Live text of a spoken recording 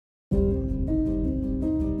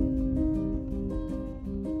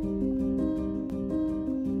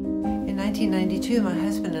1992, my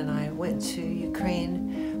husband and I went to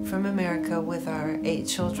Ukraine from America with our 8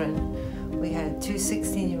 children. We had 2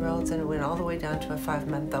 16-year-olds and it went all the way down to a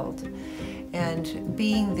 5-month-old. And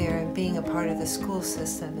being there and being a part of the school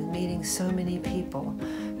system and meeting so many people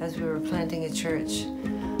as we were planting a church.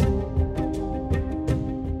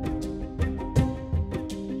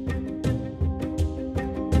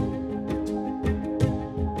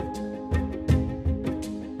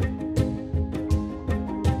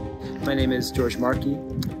 My name is George Markey,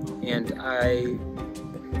 and I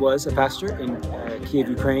was a pastor in Kyiv,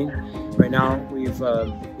 Ukraine. Right now, we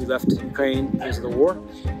left Ukraine because of the war,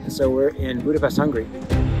 and so we're in Budapest, Hungary.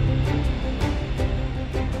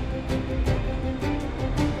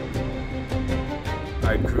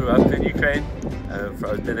 I grew up in Ukraine.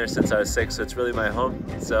 I've been there since I was 6, so it's really my home.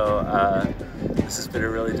 So this has been a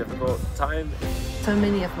really difficult time. So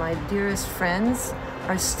many of my dearest friends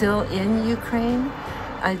are still in Ukraine.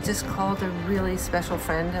 I just called a really special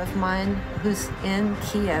friend of mine who's in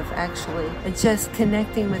Kyiv, actually. And just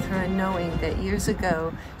connecting with her and knowing that years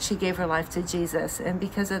ago she gave her life to Jesus. And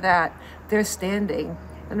because of that, they're standing.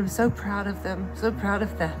 And I'm so proud of them, so proud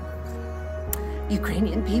of the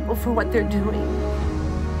Ukrainian people for what they're doing.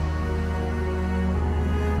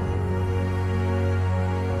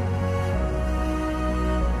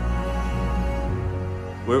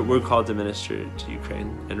 We're called to minister to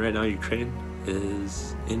Ukraine, and right now Ukraine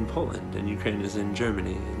is in Poland, and Ukraine is in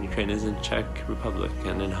Germany, and Ukraine is in Czech Republic,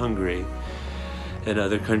 and in Hungary, and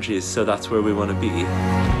other countries, so that's where we want to be.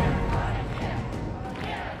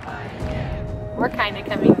 We're kind of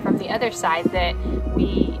coming from the other side, that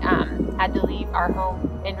we had to leave our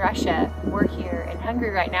home in Russia. We're here in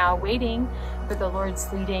Hungary right now, waiting for the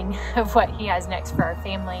Lord's leading of what He has next for our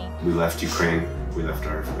family. We left Ukraine, we left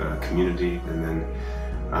our community, and then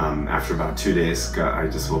after about 2 days, I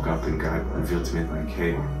just woke up and God revealed to me, like,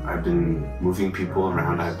 hey, I've been moving people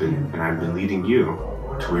around, I've been leading you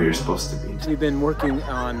to where you're supposed to be. We've been working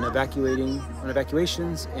on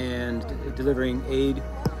evacuations and delivering aid,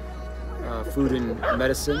 food and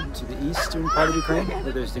medicine to the eastern part of Ukraine,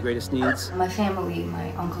 where there's the greatest needs. My family, my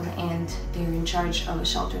uncle and aunt, they're in charge of a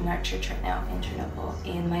shelter in our church right now in Chernobyl,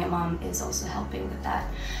 and my mom is also helping with that.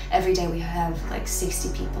 Every day we have like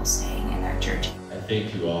 60 people staying in our church. I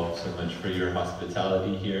thank you all so much for your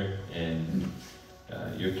hospitality here and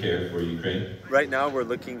your care for Ukraine. Right now we're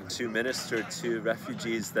looking to minister to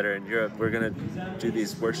refugees that are in Europe. We're going to do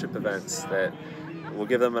these worship events that will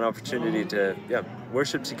give them an opportunity to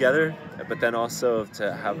worship together, but then also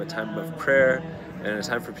to have a time of prayer and a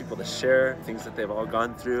time for people to share things that they've all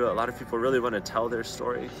gone through. A lot of people really want to tell their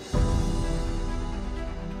story.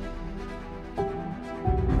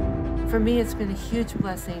 For me, it's been a huge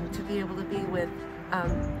blessing to be able to be with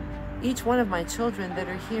each one of my children that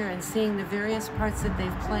are here and seeing the various parts that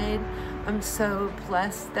they've played. I'm so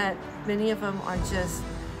blessed that many of them are just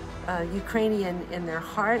Ukrainian in their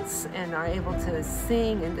hearts and are able to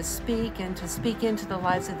sing and to speak into the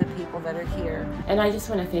lives of the people that are here. And I just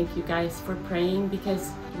want to thank you guys for praying,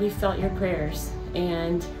 because we felt your prayers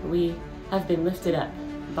and we have been lifted up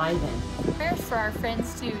by them. Prayers for our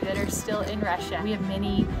friends too that are still in Russia. We have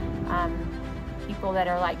many people that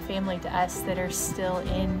are like family to us that are still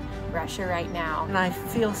in Russia right now. And I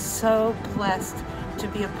feel so blessed to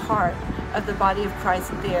be a part of the body of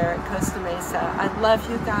Christ there at Costa Mesa. I love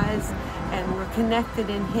you guys, and we're connected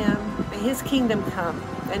in Him. May His kingdom come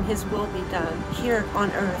and His will be done here on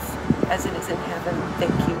earth as it is in heaven.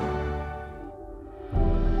 Thank you.